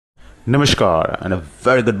Namaskar and a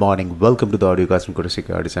very good morning. Welcome to the audiocast from Kotak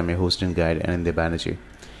Securities. I'm your host and guide, Anindya Banerjee.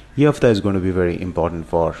 This hafta is going to be very important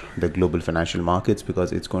for the global financial markets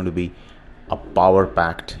because it's going to be a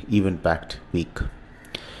power-packed, event-packed week.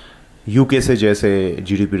 UK से जैसे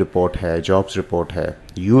GDP report है, jobs report है,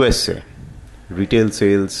 US से retail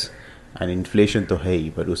sales and inflation तो है ही,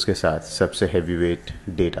 पर उसके साथ सबसे हैवी वेट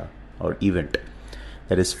डेटा और event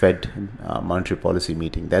that is fed monetary policy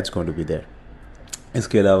meeting that's going to be there.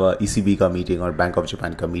 इसके अलावा ECB का मीटिंग और बैंक ऑफ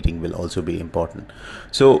जापान का meeting will also be important.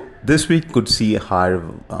 So this week could see higher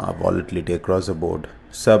volatility across the board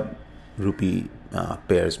sub rupee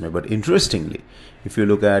pairs में. But interestingly, if you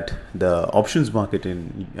look at the options market in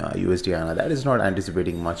USD INR, that is not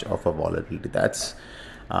anticipating much of a volatility. That's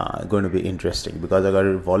going to be interesting because agar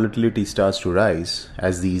volatility starts to rise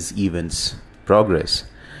as these events progress,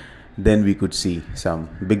 then we could see some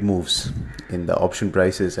big moves in the option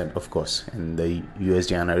prices and of course in the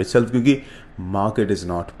USD INR itself, because market is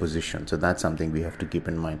not positioned. So that's something we have to keep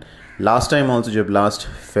in mind. Last time also, jab last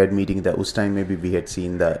Fed meeting tha, us time maybe we had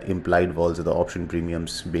seen the implied vols of the option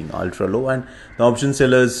premiums being ultra low, and the option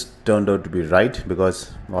sellers turned out to be right because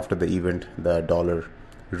after the event the dollar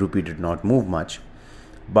rupee did not move much.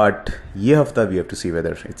 But ye hafta we have to see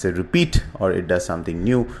whether it's a repeat or it does something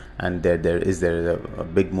new, and there is a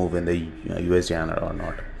big move in the USD INR or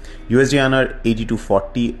not. USD INR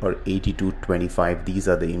 82.40 or 82.25, these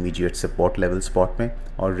are the immediate support level spot में,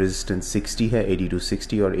 और resistance 60 है,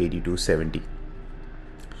 82.60 और 82.70.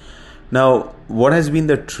 Now what has been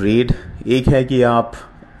the trade? एक है कि आप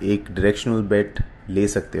एक directional bet ले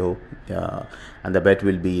सकते हो, and the bet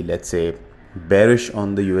will be, let's say, bearish on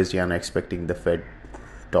the USD INR, expecting the Fed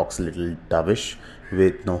talks a little dovish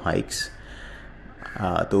with no hikes.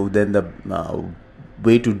 So then the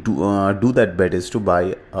way to do that bet is to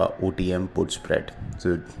buy a OTM put spread.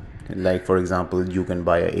 So like for example, you can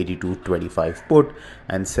buy a 82.25 put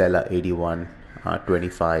and sell a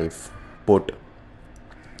 81.25 put.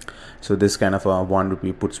 So this kind of a 1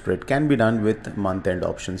 rupee put spread can be done with month end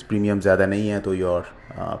options. Premium ज़्यादा नहीं है, तो your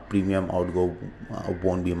premium outgo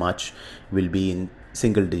won't be much, will be in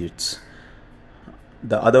single digits.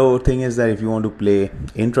 The other thing is that if you want to play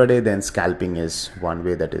intraday, then scalping is one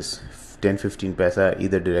way, that is 10-15 paisa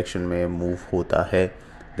either direction में move होता है,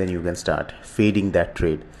 then you can start fading that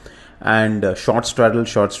trade. And short straddle,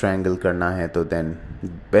 short triangle करना है, तो then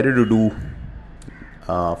better to do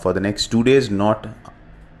for the next 2 days, not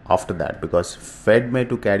after that, because Fed may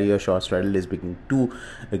to carry a short straddle is becoming too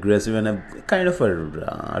aggressive and a kind of a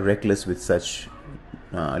reckless with such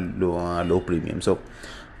low premium. So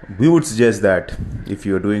we would suggest that if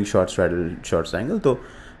you are doing short straddle, short triangle, तो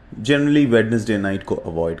generally Wednesday night को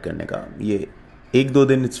avoid करने का, ये 1-2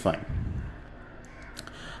 दिन it's fine.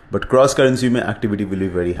 But cross currency में activity will be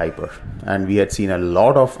very hyper, and we had seen a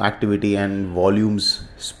lot of activity and volumes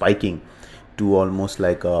spiking to almost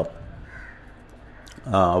like a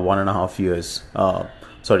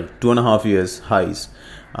 2.5 years highs,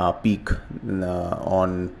 peak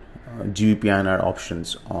on GBP INR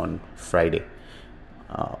options on Friday.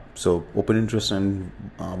 So open interest and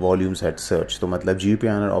volumes had surged. So matlab GBP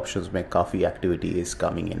INR options में काफ़ी activity is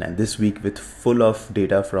coming in, and this week with full of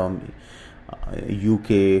data from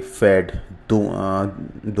UK Fed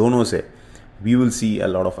दोनों से, we will see a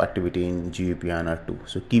lot of activity in GBP INR too.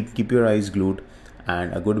 So keep your eyes glued,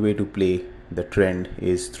 and a good way to play the trend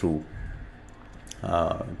is through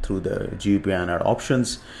the GBP INR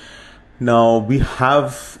options. Now we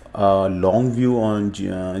have a long view on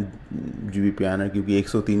GBP INR क्योंकि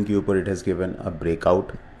 103 के ऊपर it has given a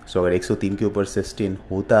breakout. So अगर 103 के ऊपर sustain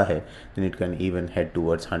होता है, then it can even head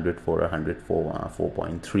towards 104 or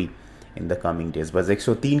 104.3 in the coming days. But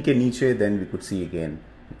 103 के नीचे, then we could see again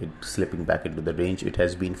it slipping back into the range it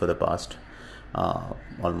has been for the past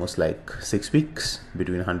almost like 6 weeks,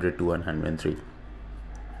 between 102 and 103.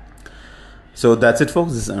 So that's it,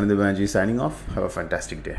 folks. This is Anindya signing off. Have a fantastic day.